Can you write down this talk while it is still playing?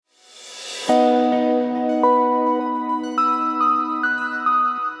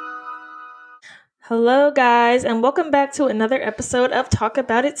Hello, guys, and welcome back to another episode of Talk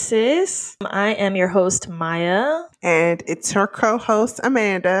About It, Sis. I am your host, Maya. And it's her co-host,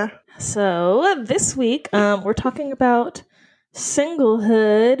 Amanda. So this week, we're talking about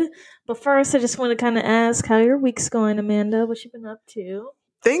singlehood. But first, I just want to kind of ask how your week's going, Amanda. What you been up to?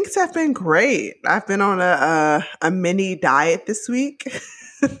 Things have been great. I've been on a mini diet this week.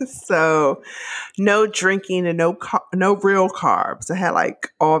 So no drinking and no real carbs. I had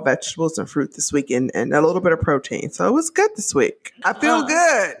like all vegetables and fruit this week and a little bit of protein. So it was good this week. I feel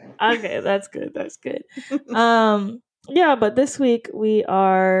good. Okay, that's good. That's good. Yeah, but this week we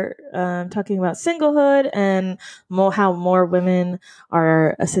are talking about singlehood and how more women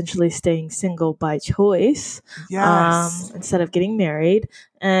are essentially staying single by choice, instead of getting married.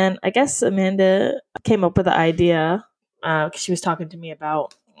 And I guess Amanda came up with the idea because she was talking to me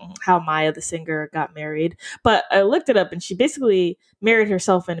about how Maya the singer got married. But I looked it up, and she basically married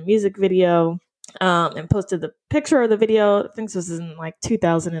herself in a music video. And posted the picture of the video. I think this was in like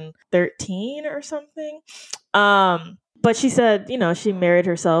 2013 or something. But she said, she married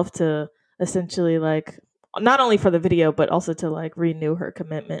herself to essentially like not only for the video, but also to like renew her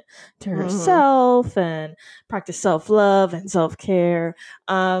commitment to herself and practice self-love and self-care.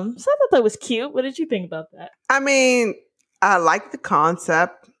 So I thought that was cute. What did you think about that? I mean, I like the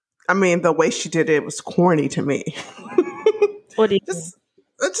concept. I mean, the way she did it was corny to me. What do you think?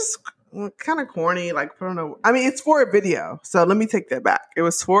 It's just kind of corny. Like, I don't know. I mean, it's for a video. So let me take that back. It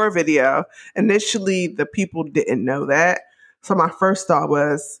was for a video. Initially, the people didn't know that. So my first thought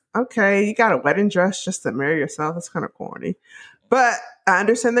was, okay, you got a wedding dress just to marry yourself. That's kind of corny. But I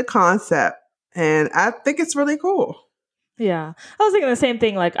understand the concept, and I think it's really cool. Yeah. I was thinking the same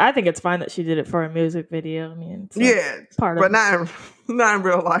thing. Like, I think it's fine that she did it for a music video. I mean, it's part of it. But not in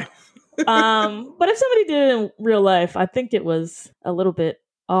real life. But if somebody did it in real life, I think it was a little bit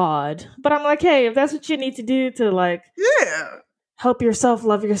odd. But I'm like, hey, if that's what you need to do to like help yourself,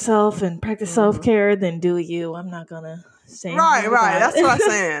 love yourself, and practice self-care, then do you. I'm not gonna say right. That's what I'm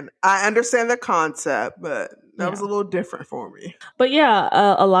saying. I understand the concept, but that was a little different for me. But yeah,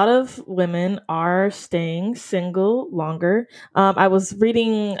 a lot of women are staying single longer. I was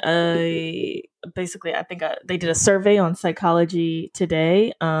reading basically, I think they did a survey on Psychology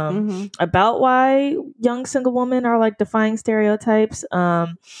Today about why young single women are like defying stereotypes.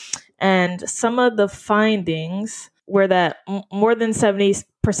 And some of the findings were that more than 70%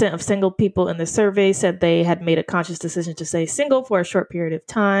 of single people in the survey said they had made a conscious decision to stay single for a short period of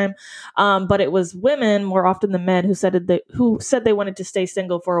time. But it was women more often than men who said they wanted to stay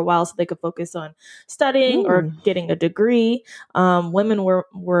single for a while so they could focus on studying or getting a degree. Women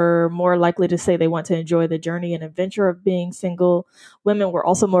were more likely to say they want to enjoy the journey and adventure of being single. Women were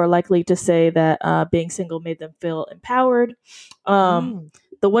also more likely to say that being single made them feel empowered.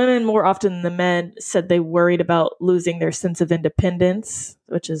 The women more often than the men said they worried about losing their sense of independence,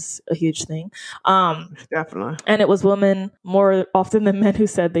 which is a huge thing. Definitely. And it was women more often than men who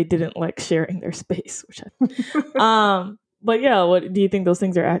said they didn't like sharing their space. But yeah, what do you think those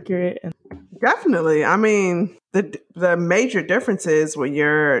things are accurate? Definitely. I mean, the major difference is when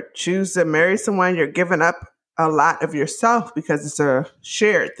you're choose to marry someone, you're giving up a lot of yourself because it's a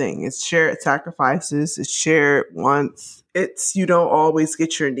shared thing. It's shared sacrifices. It's shared wants. You don't always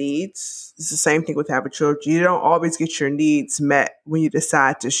get your needs. It's the same thing with having children. You don't always get your needs met when you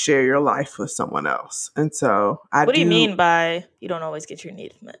decide to share your life with someone else. And so What do you mean by you don't always get your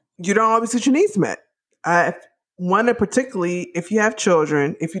needs met? You don't always get your needs met. Particularly if you have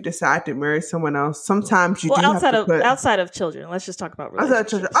children, if you decide to marry someone else, sometimes you outside of children. Let's just talk about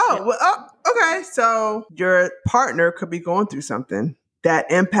relationships. Okay. So your partner could be going through something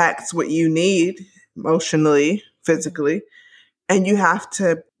that impacts what you need emotionally, physically, and you have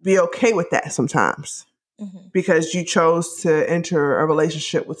to be okay with that sometimes because you chose to enter a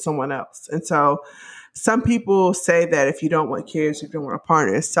relationship with someone else. And so some people say that if you don't want kids, if you don't want a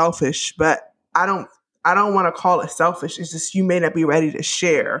partner, it's selfish, but I don't want to call it selfish. It's just you may not be ready to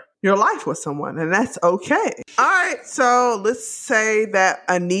share your life with someone, and that's okay. All right, so let's say that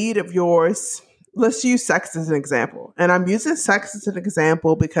a need of yours, let's use sex as an example. And I'm using sex as an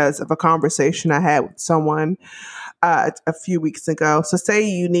example because of a conversation I had with someone a few weeks ago. So say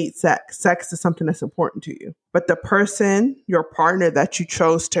you need sex. Sex is something that's important to you. But the person, your partner that you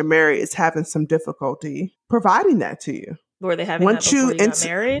chose to marry is having some difficulty providing that to you. Were they having that before you got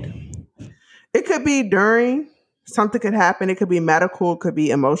married? It could be during. Something could happen. It could be medical. It could be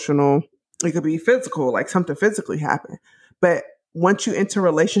emotional. It could be physical, like something physically happened. But once you enter a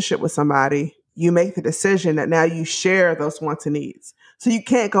relationship with somebody, you make the decision that now you share those wants and needs. So you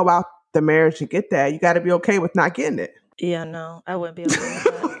can't go out the marriage and get that. You got to be okay with not getting it. Yeah, no, I wouldn't be okay with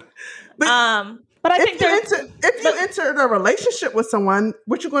that. But I think if you enter a relationship with someone,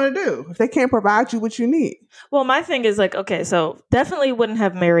 what you going to do if they can't provide you what you need? Well, my thing is like, okay, so definitely wouldn't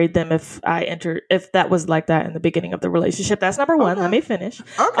have married them if that was like that in the beginning of the relationship. That's number one. Okay. Let me finish.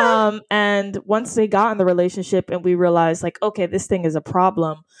 Okay. And once they got in the relationship and we realized like, okay, this thing is a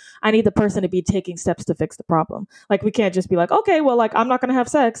problem, I need the person to be taking steps to fix the problem. Like, we can't just be like, okay, well, like, I'm not going to have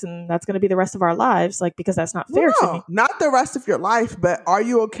sex and that's going to be the rest of our lives. Like, because that's not fair to me. Not the rest of your life, but are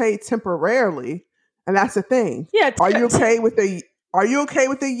you okay temporarily? And that's the thing. Yeah. Are you okay with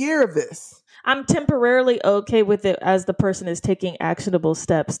a year of this? I'm temporarily okay with it as the person is taking actionable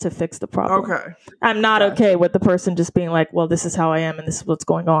steps to fix the problem. Okay. I'm not okay with the person just being like, well, this is how I am and this is what's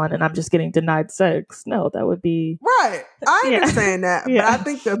going on and I'm just getting denied sex. No, that would be... Right. I understand that. Yeah. But I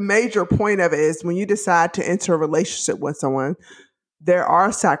think the major point of it is when you decide to enter a relationship with someone, there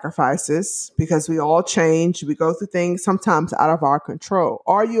are sacrifices because we all change. We go through things sometimes out of our control.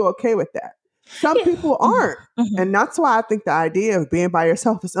 Are you okay with that? Some people aren't. Mm-hmm. And that's why I think the idea of being by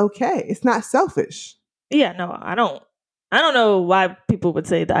yourself is okay. It's not selfish. Yeah, no, I don't know why people would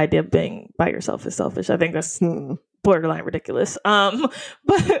say the idea of being by yourself is selfish. I think that's borderline ridiculous.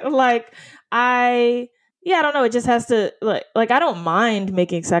 But like I don't know. It just has to like I don't mind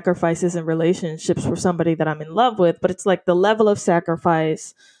making sacrifices in relationships for somebody that I'm in love with, but it's like the level of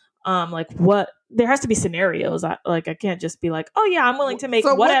sacrifice. Like what there has to be scenarios. I can't just be like, oh yeah, I'm willing to make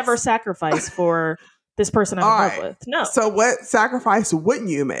whatever sacrifice for this person I'm in love with. No. So what sacrifice wouldn't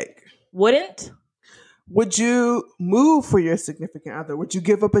you make? Wouldn't? Would you move for your significant other? Would you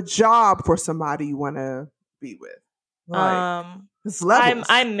give up a job for somebody you want to be with? Like,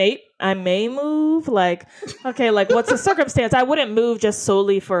 I may move. Like, okay, like what's the circumstance? I wouldn't move just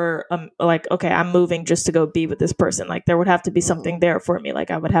solely for like, okay, I'm moving just to go be with this person. Like, there would have to be something there for me.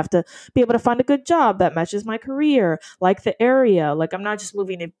 Like, I would have to be able to find a good job that matches my career, like the area. Like, I'm not just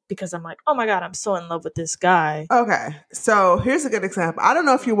moving it because I'm like, oh my god, I'm so in love with this guy. Okay, so here's a good example. I don't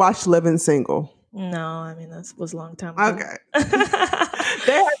know if you watched Living Single. No, I mean that was a long time ago. Okay,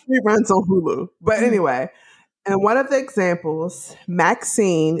 they have reruns on Hulu, but anyway. And one of the examples,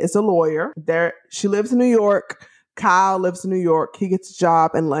 Maxine is a lawyer. She lives in New York. Kyle lives in New York. He gets a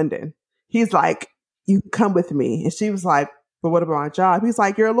job in London. He's like, you can come with me. And she was like, but what about my job? He's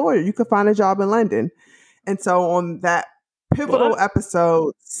like, you're a lawyer. You could find a job in London. And so on that pivotal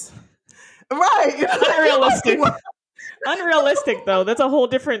episodes, right. Unrealistic. Unrealistic, though. That's a whole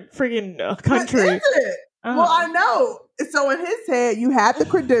different freaking country. Is it? Well, I know. So in his head, you had the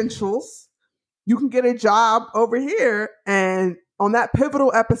credentials. You can get a job over here. And on that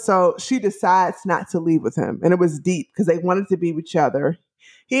pivotal episode, she decides not to leave with him. And it was deep because they wanted to be with each other.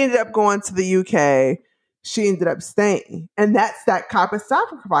 He ended up going to the UK. She ended up staying. And that's that type of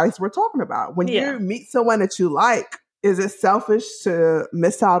sacrifice we're talking about. When you meet someone that you like, is it selfish to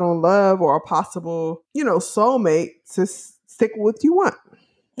miss out on love or a possible, soulmate to stick with what you want?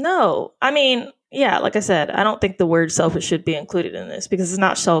 No. I mean... yeah, like I said, I don't think the word selfish should be included in this because it's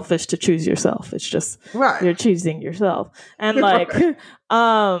not selfish to choose yourself. It's just you're choosing yourself. And like,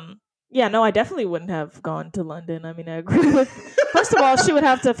 yeah, no, I definitely wouldn't have gone to London. I mean, I agree with. First of all, she would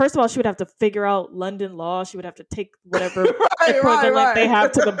have to figure out London law. She would have to take whatever equivalent they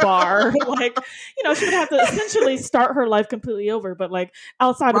have to the bar. Like, she would have to essentially start her life completely over. But like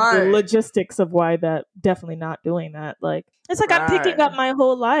outside of the logistics of why that, definitely not doing that. Like, it's like I'm picking up my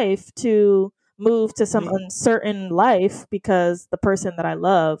whole life to move to some uncertain life because the person that I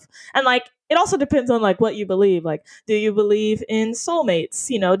love. And like, it also depends on like what you believe. Like, do you believe in soulmates?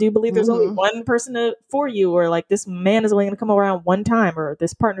 Do you believe there's only one person for you, or like this man is only going to come around one time, or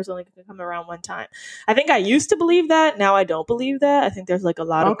this partner's only going to come around one time? I think I used to believe that. Now I don't believe that. I think there's like a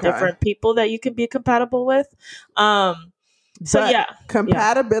lot of different people that you can be compatible with.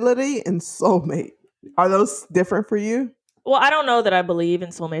 Compatibility and soulmate, are those different for you? Well, I don't know that I believe in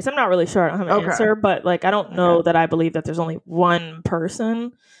soulmates. I'm not really sure. I don't have an answer, but like, I don't know that I believe that there's only one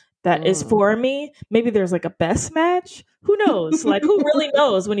person that is for me. Maybe there's like a best match. Who knows? Like, who really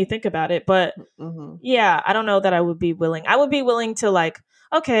knows when you think about it? But yeah, I don't know that I would be willing. I would be willing to like,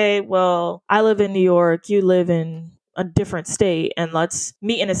 okay, well, I live in New York. You live in a different state, and let's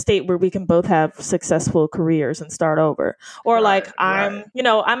meet in a state where we can both have successful careers and start over. Or I'm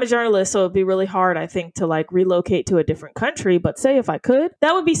a journalist, so it'd be really hard, I think, to like relocate to a different country. But say if I could,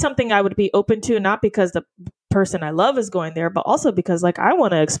 that would be something I would be open to, not because the person I love is going there, but also because like I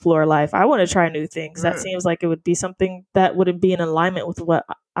want to explore life. I want to try new things. That seems like it would be something that would be in alignment with what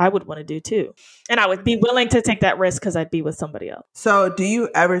I would want to do too. And I would be willing to take that risk because I'd be with somebody else. So do you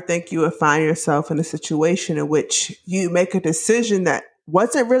ever think you would find yourself in a situation in which you make a decision that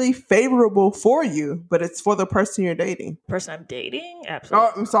wasn't really favorable for you, but it's for the person you're dating. Person I'm dating? Absolutely.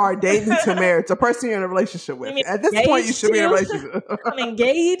 Oh, I'm sorry, dating to marriage. The person you're in a relationship with. At this point, you should be in a relationship. I'm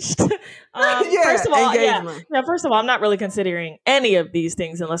engaged. First of all, first of all, I'm not really considering any of these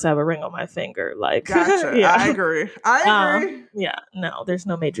things unless I have a ring on my finger. Like, gotcha. Yeah. I agree. Yeah, no, there's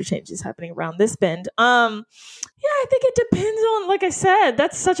no major changes happening around this bend. Yeah, I think it depends on, like I said,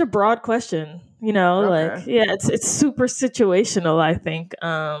 that's such a broad question. You know, like, yeah, it's super situational, I think.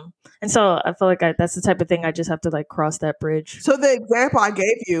 And so I feel like that's the type of thing I just have to like cross that bridge. So the example I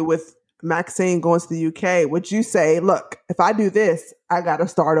gave you with Maxine going to the UK, would you say, look, if I do this, I got to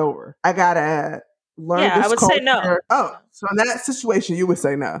start over. I got to learn this I would culture. say no. Oh, so in that situation, you would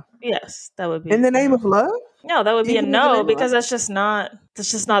say no. Yes, that would be. In the name of love? No, that would be a no, because that's just not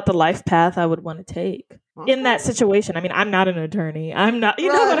the life path I would want to take. In that situation. I mean, I'm not an attorney. I'm not, you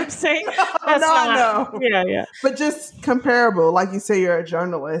know what I'm saying? That's no. Yeah. But just comparable, like you say, you're a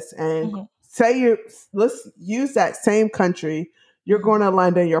journalist, and let's use that same country. You're going to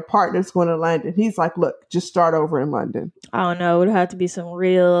London, your partner's going to London. He's like, look, just start over in London. I don't know. It would have to be some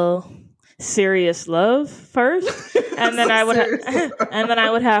real serious love first, and then I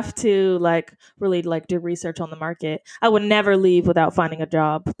would have to like really like do research on the market. I would never leave without finding a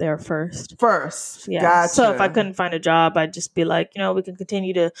job there first. Yeah. Gotcha. So if I couldn't find a job, I'd just be like, we can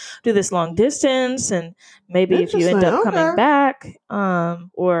continue to do this long distance, and maybe if you end up coming back,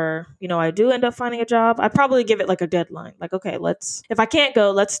 or I do end up finding a job, I'd probably give it like a deadline. Like, okay, if I can't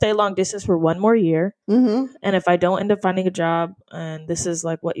go, let's stay long distance for one more year. Mm-hmm. And if I don't end up finding a job and this is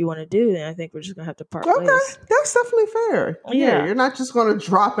like what you want to do, then I think we're just gonna have to part ways. That's definitely fair. Yeah, you're not just gonna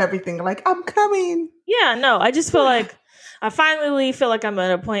drop everything like, I'm coming. Yeah, no, I just feel like I finally feel like I'm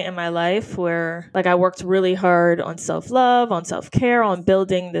at a point in my life where like I worked really hard on self-love, on self-care, on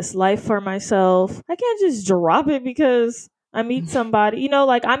building this life for myself. I can't just drop it because I meet somebody,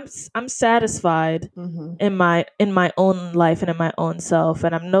 like I'm satisfied in my own life and in my own self,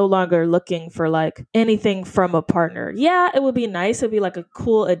 and I'm no longer looking for like anything from a partner. Yeah, it would be nice. It'd be like a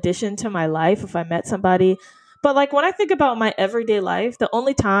cool addition to my life if I met somebody. But like when I think about my everyday life, the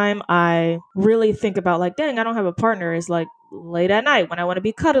only time I really think about like, dang, I don't have a partner is like late at night when I want to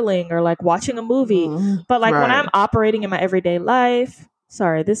be cuddling or like watching a movie. But like when I'm operating in my everyday life,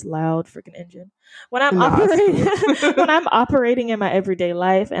 sorry, this loud freaking engine. When I'm operating in my everyday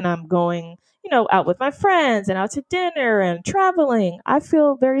life and I'm going, out with my friends and out to dinner and traveling, I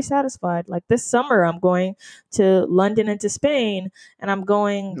feel very satisfied. Like this summer, I'm going to London and to Spain, and I'm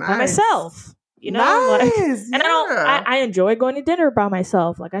going by myself. I enjoy going to dinner by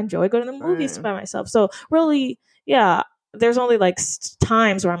myself. Like I enjoy going to the movies by myself. So really, yeah, there's only like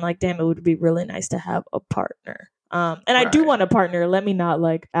times where I'm like, damn, it would be really nice to have a partner. And I do want a partner. Let me not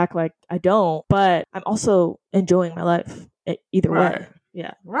like act like I don't, but I'm also enjoying my life either way.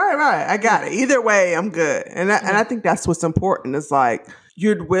 Yeah. Right. I got it. Either way, I'm good. And I think that's what's important is like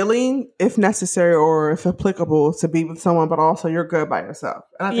you're willing, if necessary or if applicable, to be with someone, but also you're good by yourself.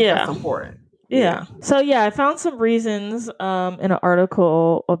 And I think that's important. Yeah. So I found some reasons in an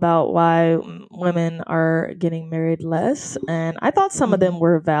article about why women are getting married less, and I thought some of them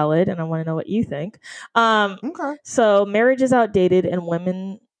were valid, and I want to know what you think. Okay. So marriage is outdated, and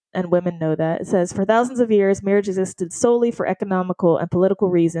women know that. It says, for thousands of years, marriage existed solely for economical and political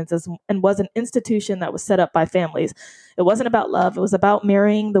reasons and was an institution that was set up by families. It wasn't about love. It was about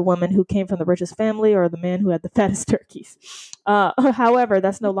marrying the woman who came from the richest family or the man who had the fattest turkeys. However,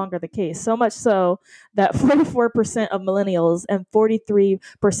 that's no longer the case. So much so that 44% of millennials and 43%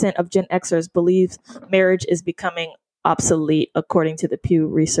 of Gen Xers believe marriage is becoming obsolete, according to the Pew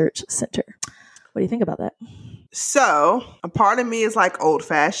Research Center. What do you think about that? So a part of me is like old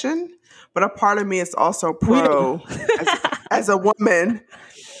fashioned, but a part of me is also pro as a woman,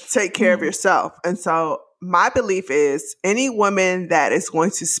 take care of yourself. And so my belief is any woman that is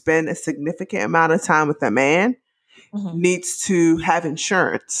going to spend a significant amount of time with a man needs to have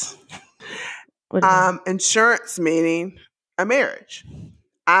insurance. Insurance meaning a marriage.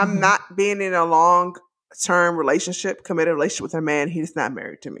 I'm not being in a long-term relationship, committed relationship with a man. He's not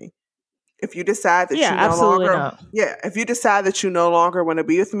married to me. If you decide that if you decide that you no longer want to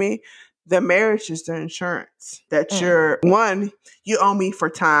be with me, the marriage is the insurance that you owe me for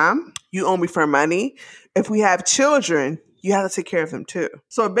time, you owe me for money. If we have children, you have to take care of them too.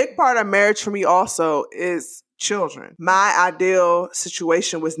 So a big part of marriage for me also is children. My ideal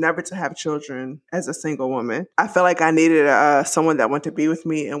situation was never to have children as a single woman. I felt like I needed someone that wanted to be with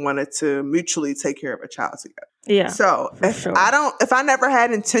me and wanted to mutually take care of a child together. Yeah. So if I never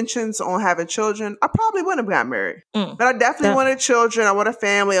had intentions on having children, I probably wouldn't have got married. But I definitely wanted children. I want a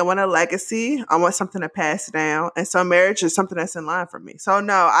family. I want a legacy. I want something to pass down. And so marriage is something that's in line for me. So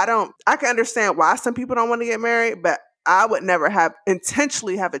no, I can understand why some people don't want to get married, but I would never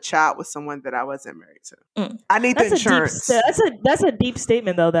intentionally have a child with someone that I wasn't married to. I need the insurance. That's a deep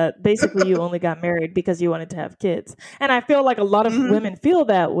statement, though, that basically you only got married because you wanted to have kids. And I feel like a lot of women feel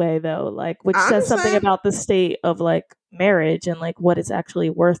that way, though, like, which says something about the state of like marriage and like what it's actually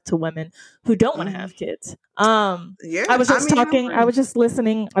worth to women who don't want to have kids. I was just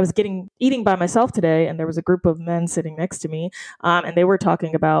listening. I was eating by myself today, and there was a group of men sitting next to me, and they were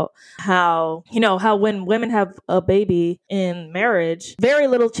talking about how when women have a baby in marriage, very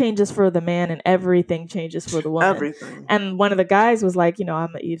little changes for the man and everything changes for the woman. Everything. And one of the guys was like,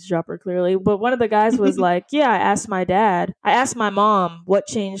 I'm an eavesdropper clearly, but one of the guys was like, yeah, I asked my mom what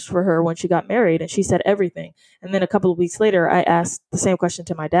changed for her when she got married, and she said everything. And then a couple of weeks later, I asked the same question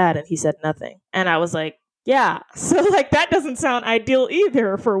to my dad, and he said nothing. And I was like, yeah. So like that doesn't sound ideal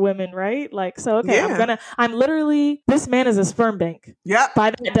either for women, right? Like, so, okay, yeah. I'm literally, this man is a sperm bank. Yep. By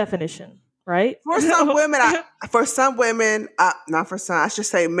that definition, right? For some women, not for some, I should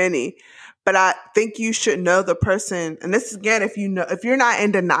say many, but I think you should know the person. And this is again, if you're not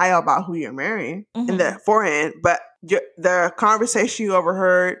in denial about who you're marrying in the forehand, but the conversation you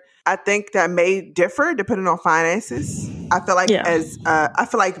overheard, I think that may differ depending on finances. I feel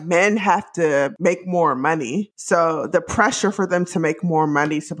like men have to make more money. So the pressure for them to make more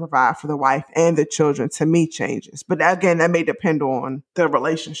money to provide for the wife and the children, to me, changes. But again, that may depend on the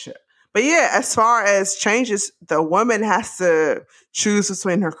relationship. But yeah, as far as changes, the woman has to choose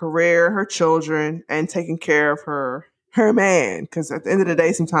between her career, her children, and taking care of her man. Because at the end of the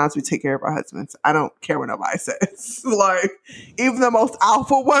day, sometimes we take care of our husbands. I don't care what nobody says. Like, even the most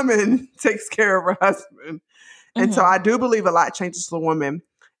alpha woman takes care of her husband. And so I do believe a lot changes for the woman.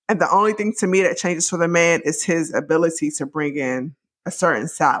 And the only thing to me that changes for the man is his ability to bring in a certain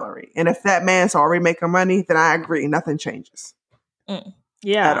salary. And if that man's already making money, then I agree, nothing changes.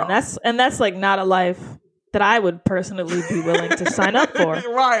 Yeah, and that's like not a life that I would personally be willing to sign up for.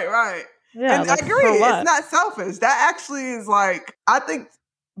 Right. Yeah, and like, I agree. It's not selfish. That actually is like, I think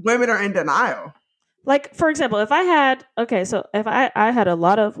women are in denial. Like, for example, if I had a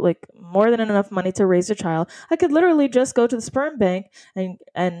lot of, like, more than enough money to raise a child, I could literally just go to the sperm bank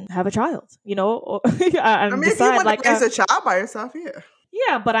and have a child, or if you want to raise a child by yourself, yeah.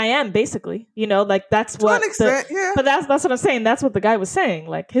 Yeah, but I am basically, like that's to what. To an extent, yeah. But that's what I'm saying. That's what the guy was saying.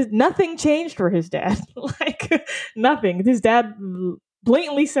 Like, nothing changed for his dad. Like, nothing. His dad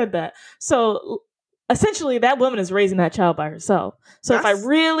blatantly said that. So essentially, that woman is raising that child by herself. So if I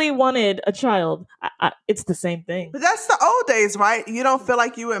really wanted a child, it's the same thing. But that's the old days, right? You don't feel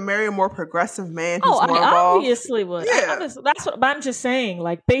like you would marry a more progressive man who's more I involved? Obviously would. Yeah. That's what. But I'm just saying,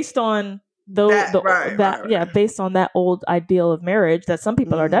 like, based on based on that old ideal of marriage that some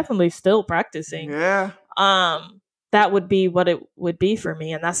people are definitely still practicing. Yeah. That would be what it would be for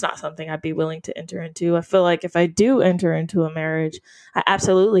me, and that's not something I'd be willing to enter into. I feel like if I do enter into a marriage, I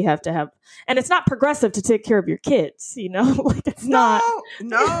absolutely have to have, and it's not progressive to take care of your kids, like it's not.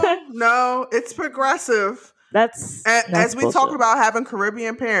 No, it's progressive. That's as we bullshit. talk about having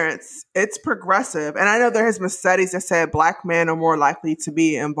Caribbean parents, it's progressive. And I know there has been studies that said Black men are more likely to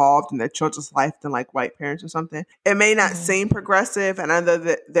be involved in their children's life than like white parents or something. It may not seem progressive. And I know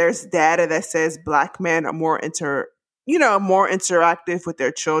that there's data that says Black men are more interactive with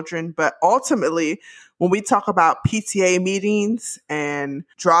their children. But ultimately, when we talk about PTA meetings and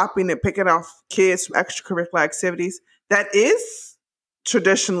dropping and picking off kids from extracurricular activities, that is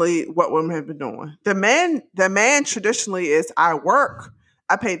traditionally what women have been doing. The man traditionally is, I work,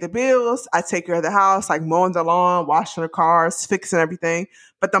 I pay the bills, I take care of the house, like mowing the lawn, washing the cars, fixing everything.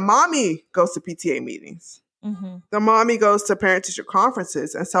 But the mommy goes to PTA meetings. Mm-hmm. The mommy goes to parent-teacher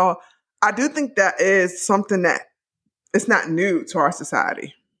conferences. And so I do think that is something that it's not new to our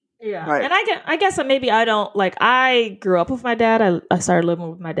society. Yeah. Right. And I guess maybe I don't, like, I grew up with my dad. I started living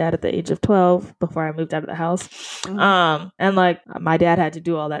with my dad at the age of 12 before I moved out of the house. Mm-hmm. And like my dad had to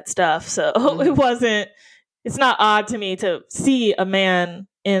do all that stuff. So it's not odd to me to see a man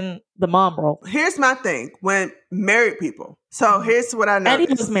in the mom role. Here's my thing. When married people, so here's what I noticed. And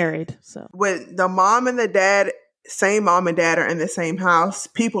he was married. So when the mom and the dad, same mom and dad are in the same house,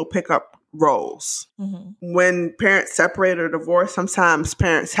 people pick up roles. Mm-hmm. When parents separate or divorce, sometimes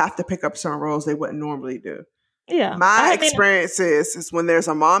parents have to pick up certain roles they wouldn't normally do. Yeah. My experience is when there's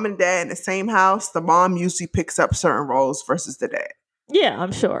a mom and dad in the same house, the mom usually picks up certain roles versus the dad. Yeah,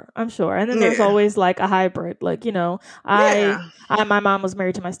 I'm sure. And then there's always like a hybrid. Like, my mom was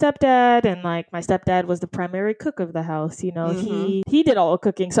married to my stepdad, and like my stepdad was the primary cook of the house. He did all the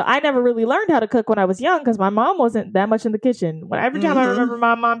cooking. So I never really learned how to cook when I was young because my mom wasn't that much in the kitchen. Every time I remember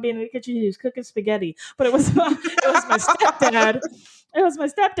my mom being in the kitchen, she was cooking spaghetti. But it was my stepdad. It was my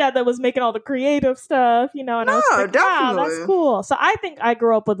stepdad that was making all the creative stuff, and I was like, wow, that's cool. So I think I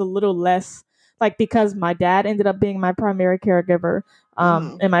grew up with a little less, like, because my dad ended up being my primary caregiver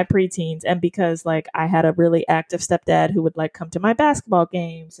in my preteens, and because like I had a really active stepdad who would like come to my basketball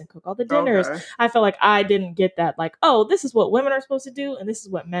games and cook all the dinners. Okay. I felt like I didn't get that, like, oh, this is what women are supposed to do and this is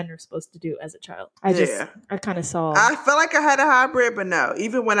what men are supposed to do as a child. I kind of saw. I felt like I had a hybrid, but no.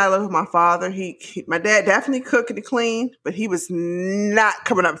 Even when I lived with my father, my dad definitely cooked and cleaned, but he was not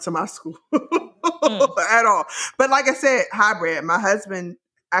coming up to my school at all. But like I said, hybrid. My husband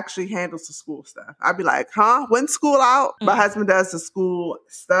actually handles the school stuff. I'd be like, when's school out? My husband does the school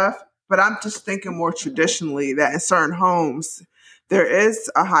stuff, but I'm just thinking more traditionally that in certain homes, there is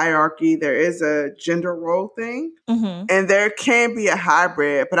a hierarchy, there is a gender role thing, and there can be a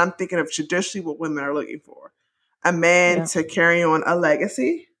hybrid, but I'm thinking of traditionally what women are looking for. A man to carry on a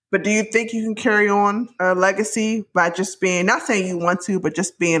legacy. But do you think you can carry on a legacy by just being, not saying you want to, but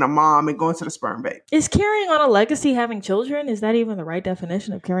just being a mom and going to the sperm bank? Is carrying on a legacy having children? Is that even the right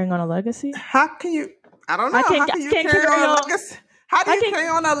definition of carrying on a legacy? How can you, I don't know. How can you carry on a legacy? How do you carry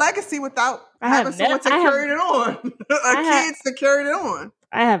on a legacy without having someone to carry it on? Kids to carry it on?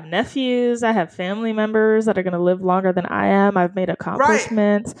 I have nephews. I have family members that are going to live longer than I am. I've made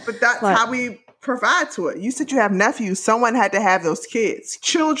accomplishments. Right. But that's how we provide to it. You said you have nephews. Someone had to have those kids.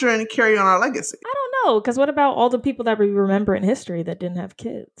 Children carry on our legacy. I don't know, because what about all the people that we remember in history that didn't have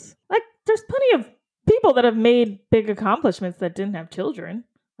kids? Like, there's plenty of people that have made big accomplishments that didn't have children.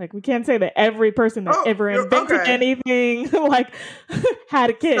 Like, we can't say that every person that ever invented anything like had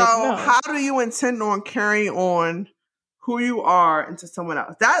a kid. So how do you intend on carrying on who you are into someone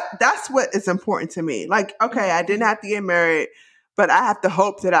else? That's what is important to me. Like, okay, I didn't have to get married, but I have to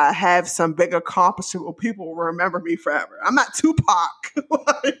hope that I have some big accomplishment where people will remember me forever. I'm not Tupac.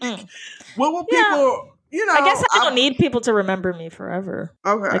 What will people, I guess I don't need people to remember me forever.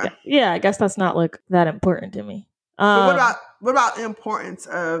 Okay. I guess that's not like that important to me. But what about the importance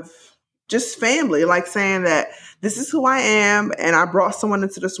of just family? Like saying that this is who I am and I brought someone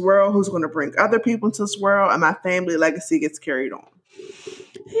into this world who's going to bring other people into this world and my family legacy gets carried on.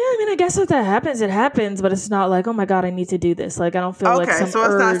 Yeah, I mean, I guess if that happens, it happens, but it's not like, oh my God, I need to do this. Like, I don't feel like some so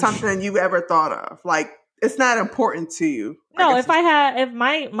it's not something you've ever thought of. Like, it's not important to you. No, if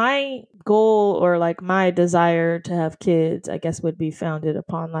my goal or like my desire to have kids, I guess would be founded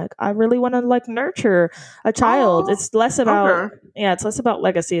upon like, I really want to like nurture a child. It's less about, it's less about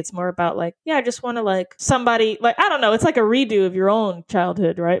legacy. It's more about like, I just want to like somebody, like, I don't know. It's like a redo of your own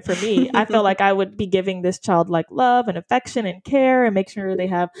childhood, right? For me, I feel like I would be giving this child like love and affection and care and make sure they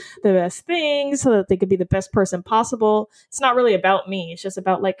have the best things so that they could be the best person possible. It's not really about me. It's just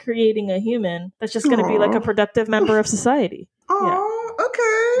about like creating a human that's just going to be like a productive member of society. Oh,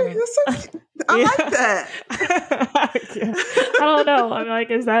 okay. That's so cute. I like that. I don't know. I'm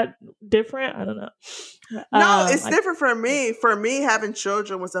like, is that different? I don't know. No, it's different for me. For me, having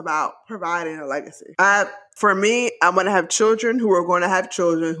children was about providing a legacy. For me, I want to have children who are going to have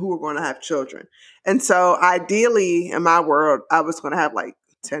children who are going to have children. And so ideally, in my world, I was going to have like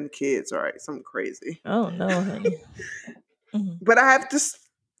 10 kids, all right? Something crazy. Oh, no, honey. But I have just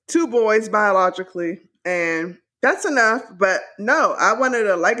 2 boys biologically, and that's enough. But no, I wanted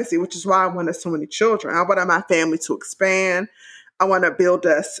a legacy, which is why I wanted so many children. I wanted my family to expand. I want to build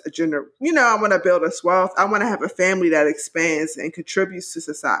us I want to build us wealth. I want to have a family that expands and contributes to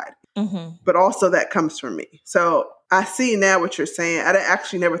society. But also that comes from me. So I see now what you're saying. I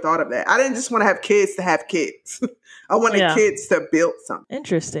actually never thought of that. I didn't just want to have kids to have kids. I wanted kids to build something.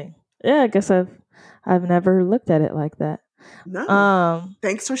 Interesting. Yeah, I guess I've never looked at it like that. No.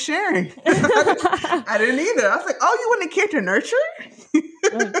 Thanks for sharing. I didn't either. I was like, oh, you want a kid to nurture?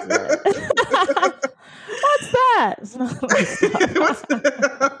 What's that?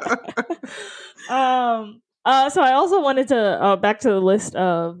 So I also wanted to back to the list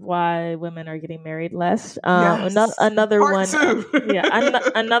of why women are getting married less. Another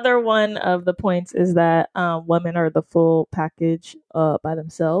one of the points is that women are the full package by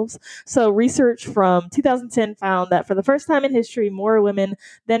themselves. So research from 2010 found that for the first time in history, more women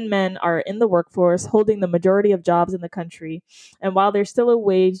than men are in the workforce, holding the majority of jobs in the country. And while there's still a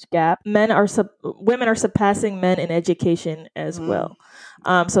wage gap, women are surpassing men in education as well.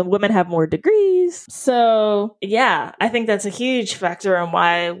 So women have more degrees. So yeah, I think that's a huge factor in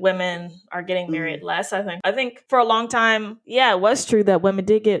why women are getting married less. I think for a long time, yeah, it was true that women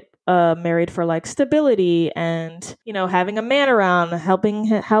did get married for like stability and, you know, having a man around, having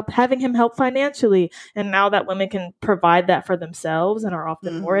him help financially. And now that women can provide that for themselves and are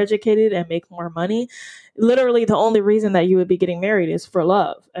often more educated and make more money, literally the only reason that you would be getting married is for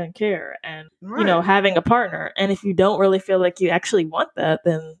love and care and, you know, having a partner. And if you don't really feel like you actually want that,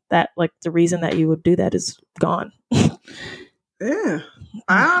 then that, like, the reason that you would do that is gone. Yeah.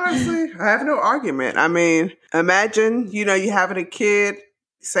 I have no argument. I mean, imagine, you know, you having a kid,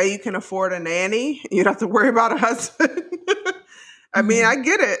 say you can afford a nanny, you don't have to worry about a husband. I mean, I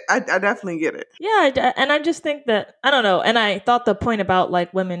get it. I definitely get it. Yeah. And I just think that, I don't know. And I thought the point about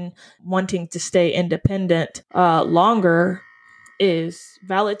like women wanting to stay independent longer is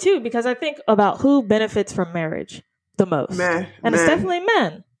valid too, because I think about who benefits from marriage the most. It's definitely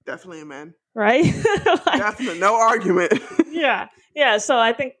men. Definitely men. Right? Definitely. No argument. Yeah. Yeah. So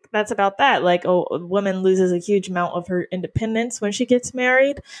I think that's about that. Like a woman loses a huge amount of her independence when she gets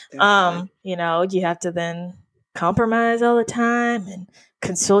married. You know, you have to then compromise all the time and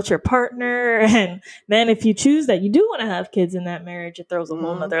consult your partner. And then if you choose that you do want to have kids in that marriage, it throws a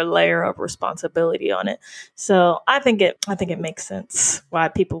whole other layer of responsibility on it. So I think it makes sense why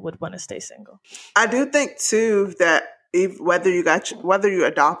people would want to stay single. I do think too that whether you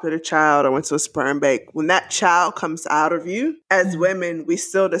adopted a child or went to a sperm bank, when that child comes out of you, as women, we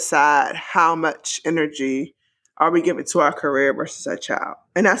still decide how much energy are we giving to our career versus our child.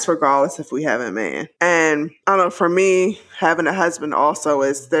 And that's regardless if we have a man. And I don't know, for me, having a husband also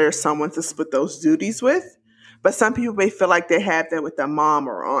is there's someone to split those duties with. But some people may feel like they have that with their mom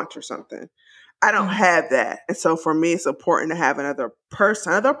or aunt or something. I don't have that. And so for me, it's important to have another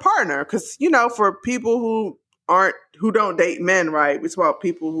partner. Because, you know, for people who don't date men, right? It's about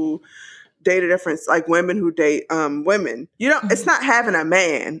people who date a difference, like women who date women. You know, it's not having a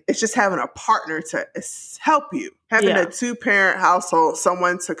man. It's just having a partner to help you. Having a 2-parent household,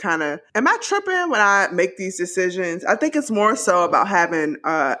 someone to kind of, am I tripping when I make these decisions? I think it's more so about having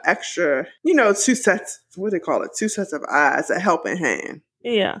extra, you know, two sets of eyes, a helping hand.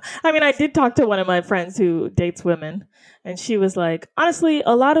 Yeah. I mean, I did talk to one of my friends who dates women, and she was like, honestly,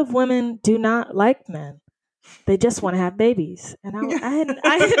 a lot of women do not like men. They just want to have babies. And I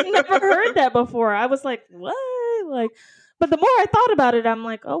had never heard that before. I was like, what? Like, but the more I thought about it, I'm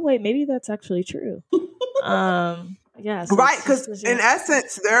like, oh, wait, maybe that's actually true. Yeah. So right. Because in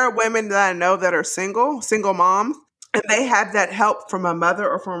essence, there are women that I know that are single moms, and they have that help from a mother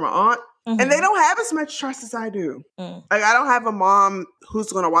or from an aunt. And they don't have as much trust as I do. Like, I don't have a mom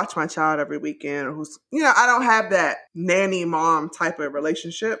who's going to watch my child every weekend, or who's, you know, I don't have that nanny mom type of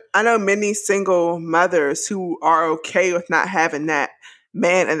relationship. I know many single mothers who are okay with not having that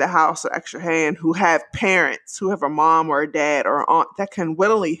man in the house or extra hand, who have parents, who have a mom or a dad or an aunt that can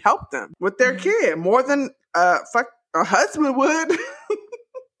willingly help them with their kid more than a husband would.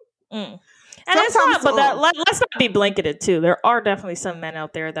 And it's not, but let's not be blanketed too. There are definitely some men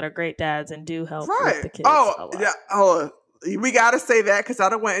out there that are great dads and do help with the kids. We got to say that, because I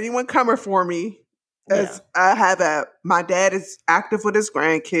don't want anyone coming for me. As my dad is active with his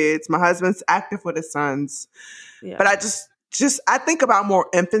grandkids. My husband's active with his sons. Yeah. But I think about more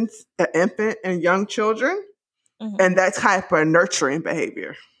infant and young children, and that type of nurturing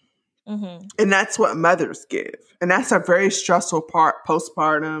behavior. And that's what mothers give. And that's a very stressful part,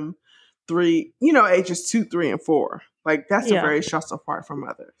 postpartum. Ages 2, 3, and 4. Like, that's a very stressful part for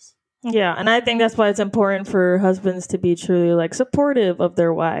mothers. Yeah, and I think that's why it's important for husbands to be truly, like, supportive of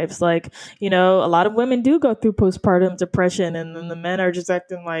their wives. Like, you know, a lot of women do go through postpartum depression, and then the men are just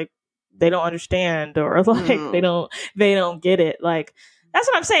acting like they don't understand, or like they don't get it. Like, that's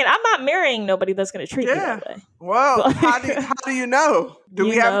what I'm saying. I'm not marrying nobody that's going to treat me that way. Well, how do you know? Do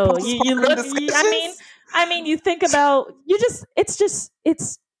we have postpartum discussions? I mean, you think about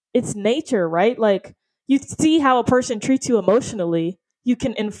it's nature, right? Like, you see how a person treats you emotionally, you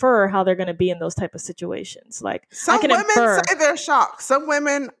can infer how they're going to be in those type of situations. Like, some women say they're shocked. Some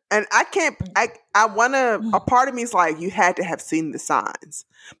women, and a part of me is like, you had to have seen the signs.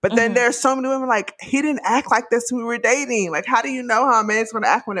 But then there's so many women like, he didn't act like this when we were dating. Like, how do you know how a man's going to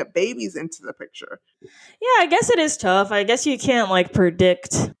act when a baby's into the picture? Yeah, I guess it is tough. I guess you can't like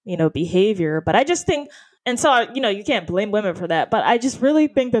predict, behavior, but I just think, and so, you can't blame women for that, but I just really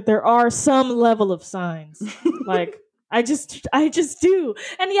think that there are some level of signs. Like, I just do.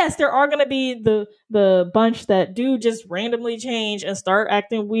 And yes, there are going to be the bunch that do just randomly change and start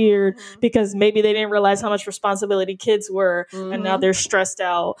acting weird because maybe they didn't realize how much responsibility kids were, and now they're stressed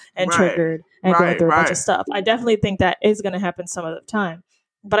out and triggered and going through a bunch of stuff. I definitely think that is going to happen some of the time.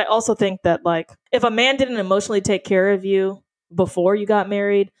 But I also think that, like, if a man didn't emotionally take care of you before you got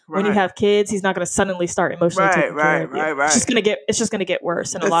married, when you have kids, he's not going to suddenly start emotionally taking care of you. Right. It's just going to get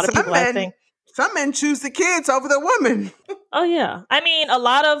worse. And a lot of people, I think, some men choose the kids over the woman. Oh yeah, I mean, a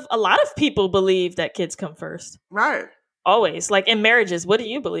lot of people believe that kids come first. Right. Always, like in marriages. What do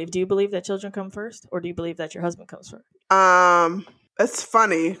you believe? Do you believe that children come first, or do you believe that your husband comes first? It's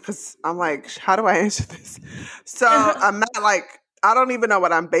funny because I'm like, how do I answer this? So I'm not like, I don't even know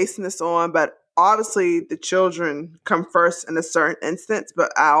what I'm basing this on, but obviously the children come first in a certain instance,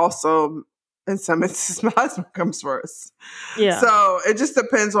 but I also, in some instances, my husband comes first. Yeah. So it just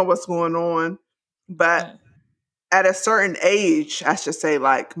depends on what's going on. But at a certain age, I should say,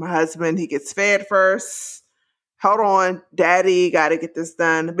 like, my husband, he gets fed first. Hold on, daddy, got to get this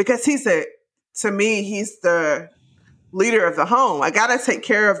done. Because to me, he's the leader of the home. I got to take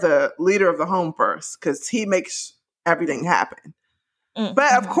care of the leader of the home first because he makes everything happen. Mm-hmm.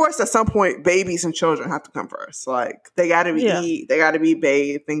 But of course, at some point, babies and children have to come first. Like, they got to be eat, they got to be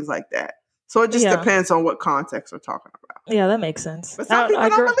bathed, things like that. So it just depends on what context we're talking about. Yeah, that makes sense. But some people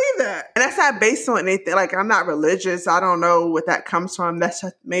don't believe that. And that's not based on anything. Like, I'm not religious. I don't know what that comes from. That's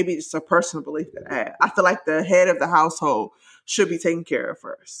maybe just a personal belief that I have. I feel like the head of the household should be taken care of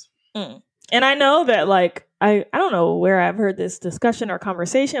first. Mm. And I know that, like, I don't know where I've heard this discussion or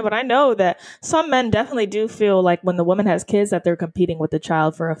conversation, but I know that some men definitely do feel like when the woman has kids that they're competing with the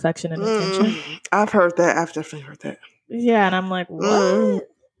child for affection and attention. I've heard that. I've definitely heard that. Yeah, and I'm like, what?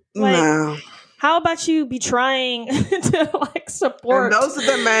 Like, no. How about you be trying to, like, support? And those are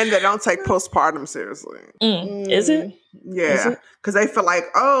the men that don't take postpartum seriously. Is it? Yeah, because they feel like,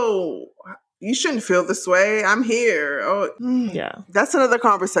 oh, you shouldn't feel this way. I'm here. Oh, yeah. That's another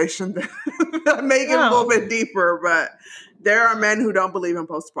conversation that may get a little bit deeper, but there are men who don't believe in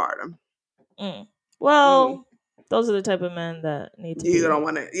postpartum. Well, those are the type of men that need to. You don't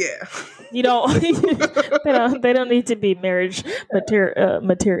want to, yeah. You don't. They don't need to be marriage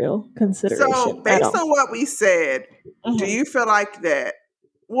material consideration. So, based on what we said, do you feel like that?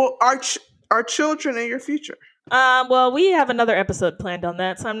 Well, are children in your future? Well, we have another episode planned on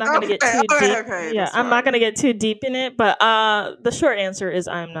that, so I'm not going to get too deep. Okay, yeah, I'm not going to get too deep in it, but the short answer is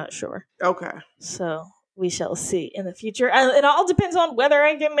I'm not sure. Okay. So we shall see in the future. It all depends on whether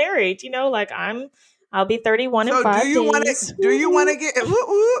I get married. You know, like I'll be 31 in 5 days. Do you want to get?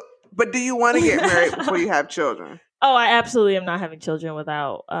 But do you want to get married before you have children? Oh, I absolutely am not having children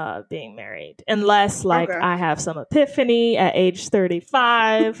without being married. Unless, like, I have some epiphany at age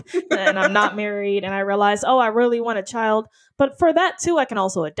 35 and I'm not married and I realize, I really want a child. But for that, too, I can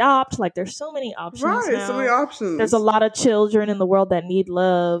also adopt. Like, there's so many options now. So many options. There's a lot of children in the world that need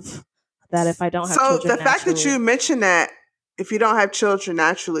love that if I don't have children So the fact that you mentioned that if you don't have children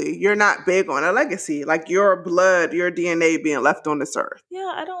naturally, you're not big on a legacy. Like, your blood, your DNA being left on this earth.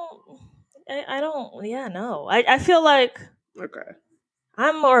 Yeah, no. I feel like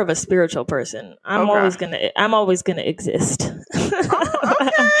I'm more of a spiritual person. I'm always gonna exist. Okay.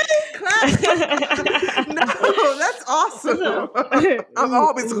 No, that's awesome. I'm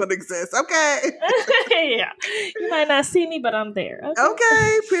always gonna exist. Okay. Yeah. You might not see me, but I'm there.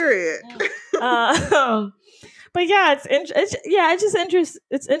 Okay, period. But yeah,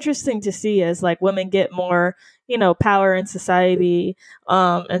 it's interesting to see as, like, women get more, power in society,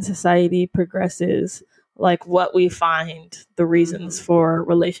 and society progresses, like, what we find the reasons for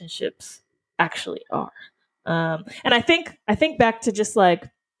relationships actually are. And I think back to just, like,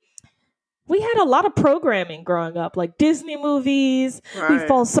 we had a lot of programming growing up, like Disney movies. Right. We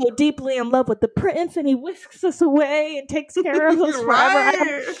fall so deeply in love with the prince and he whisks us away and takes care of us forever.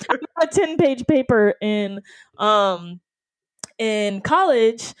 I have a 10-page paper in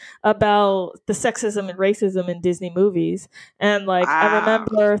college about the sexism and racism in Disney movies. And, like, I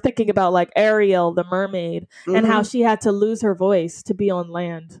remember thinking about, like, Ariel, the mermaid, and how she had to lose her voice to be on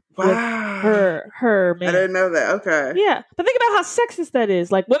land with her man. I didn't know that. Okay. Yeah. But think about how sexist that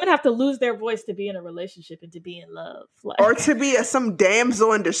is. Like, women have to lose their voice to be in a relationship and to be in love. Like, or to be some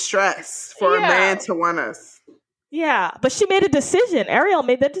damsel in distress for a man to want us. Yeah. But she made a decision. Ariel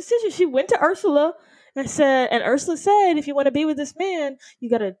made that decision. She went to Ursula and Ursula said, if you want to be with this man, you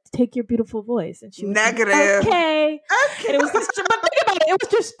got to take your beautiful voice. And she was negative. Like, okay. And it was but think about it. It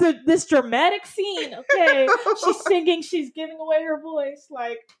was just this dramatic scene. Okay. She's singing. She's giving away her voice.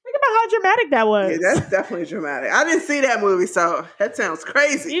 Like, think about how dramatic that was. Yeah, that's definitely dramatic. I didn't see that movie, so that sounds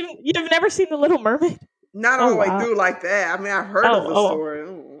crazy. You've never seen The Little Mermaid? Not all the way through like that. I mean, I've heard of the story.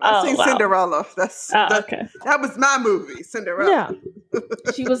 I've seen Cinderella. Okay. That was my movie, Cinderella. Yeah.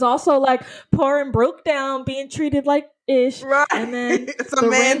 She was also like poor and broke down, being treated like ish. Right. And then It's a the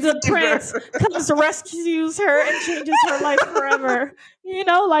man's random prince comes, rescues her, and changes her life forever.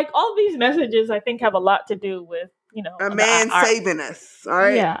 Like all these messages, I think, have a lot to do with, a man saving us. All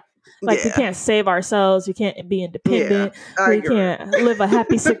right. Yeah. Like we can't save ourselves. We can't be independent. Yeah, we can't live a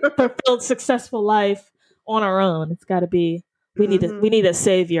happy, fulfilled, successful life on our own. It's got to be. We need a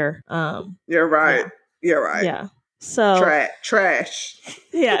savior. You're right. Yeah. You're right. Yeah. So trash.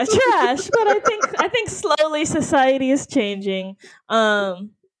 Yeah, trash. But I think slowly society is changing.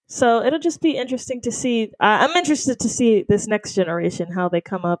 So it'll just be interesting to see. I'm interested to see this next generation, how they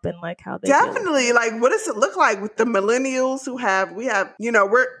come up and like how they definitely like what does it look like with the millennials we have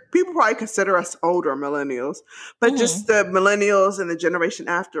we're people probably consider us older millennials, but just the millennials and the generation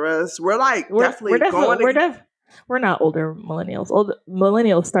after us, we're not older millennials. Old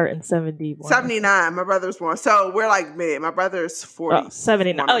millennials start in 71. 79. My brother's born, so we're like mid. My brother's 40.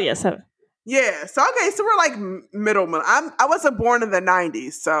 79. Oh yeah, 7. Yeah, so we're like middle. I wasn't born in the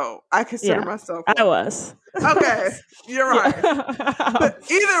 90s, so I consider myself. I was. Okay, you're right. But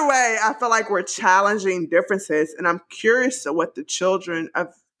either way, I feel like we're challenging differences, and I'm curious to what the children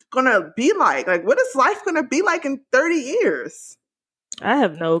are gonna be like. Like, what is life gonna be like in 30 years? I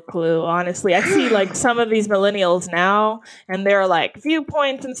have no clue, honestly. I see like some of these millennials now, and they're like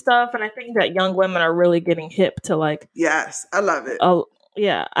viewpoints and stuff, and I think that young women are really getting hip to like. Yes, I love it.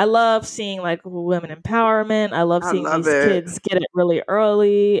 Yeah, I love seeing like women empowerment. I love seeing these kids get it really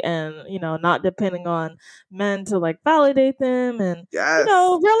early and, not depending on men to like validate them and,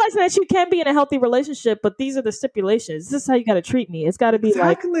 realizing that you can be in a healthy relationship, but these are the stipulations. This is how you got to treat me. It's got to be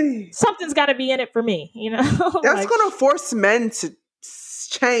like, something's got to be in it for me, That's like, going to force men to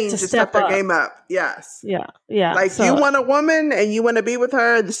change to step their game up. Yes. Yeah. Yeah. Like you want a woman and you want to be with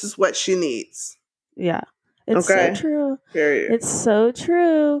her. This is what she needs. Yeah. It's so true. Period. It's so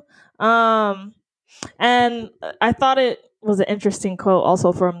true. And I thought it was an interesting quote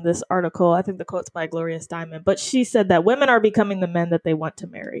also from this article. I think the quote's by Gloria Steinem, but she said that women are becoming the men that they want to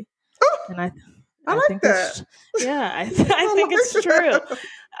marry. And I like think that. I think it's true.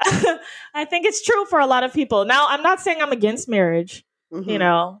 I think it's true for a lot of people. Now, I'm not saying I'm against marriage.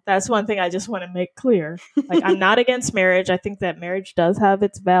 Mm-hmm. That's one thing I just want to make clear. Like, I'm not against marriage. I think that marriage does have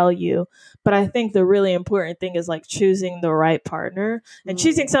its value, but I think the really important thing is like choosing the right partner and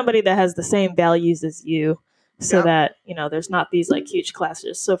choosing somebody that has the same values as you so that, there's not these like huge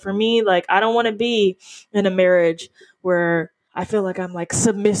clashes. So for me, like, I don't want to be in a marriage where I feel like I'm like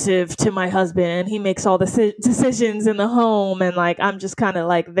submissive to my husband and he makes all the decisions in the home and like I'm just kind of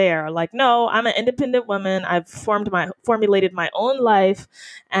like there. Like, no, I'm an independent woman. I've formulated my own life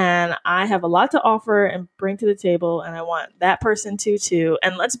and I have a lot to offer and bring to the table, and I want that person to too.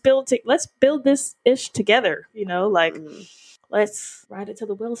 And let's build this ish together, let's ride it till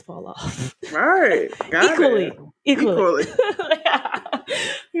the wheels fall off. Right. Equally.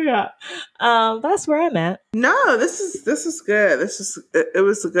 Yeah. That's where I'm at. No, this is good. It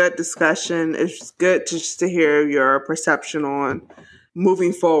was a good discussion. It's good just to hear your perception on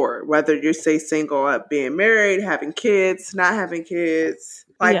moving forward, whether you say single up, being married, having kids, not having kids.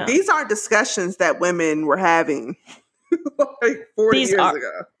 Like these aren't discussions that women were having like 40 years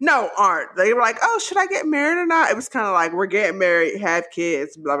ago. No, aren't. They were like, oh, should I get married or not? It was kind of like, we're getting married, have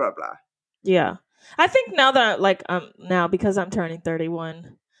kids, blah, blah, blah. Yeah. I think now that now because I'm turning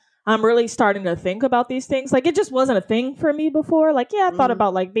 31, I'm really starting to think about these things. Like, it just wasn't a thing for me before. Like, I thought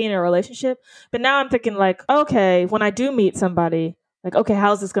about like being in a relationship, but now I'm thinking like, okay, when I do meet somebody, like, okay,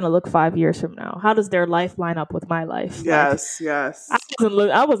 how's this going to look 5 years from now? How does their life line up with my life? Yes.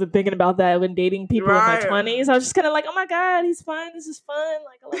 I wasn't thinking about that when dating people in my 20s. I was just kind of like, oh my God, he's fine. This is fun.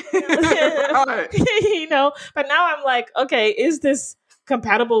 Like, I like him. But now I'm like, okay, is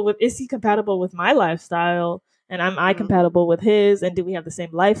he compatible with my lifestyle? And am I compatible with his? And do we have the same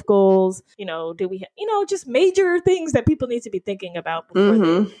life goals? Do we, just major things that people need to be thinking about before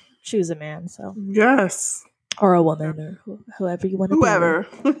they choose a man. So yes. Or a woman, or whoever you want to be.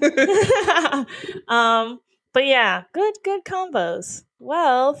 But yeah, good combos.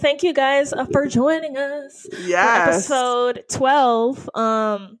 Well, thank you guys for joining us. Yes. For episode 12.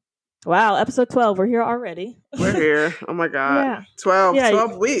 Wow, episode 12. We're here already. We're here. Oh my God.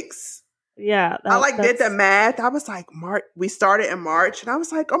 12 weeks. Yeah. I did the math. I was like, we started in March, and I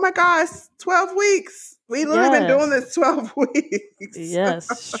was like, oh my gosh, 12 weeks. We literally been doing this 12 weeks.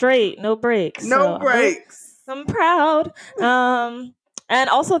 Yes. Straight. No breaks. No breaks. I'm proud. And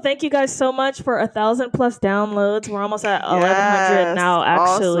also, thank you guys so much for 1,000+ downloads. We're almost at 1,100 now,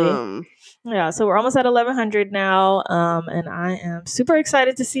 actually. Awesome. Yeah, so we're almost at 1,100 now, and I am super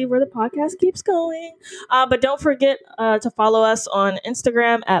excited to see where the podcast keeps going. But don't forget to follow us on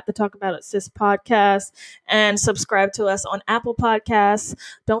Instagram at the Talk About It Sis podcast, and subscribe to us on Apple Podcasts.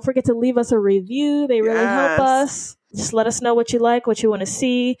 Don't forget to leave us a review. They really help us. Just let us know what you like, what you want to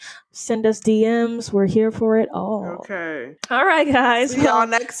see. Send us DMs. We're here for it all. Okay. All right, guys. See y'all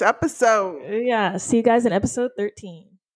next episode. Yeah, see you guys in episode 13.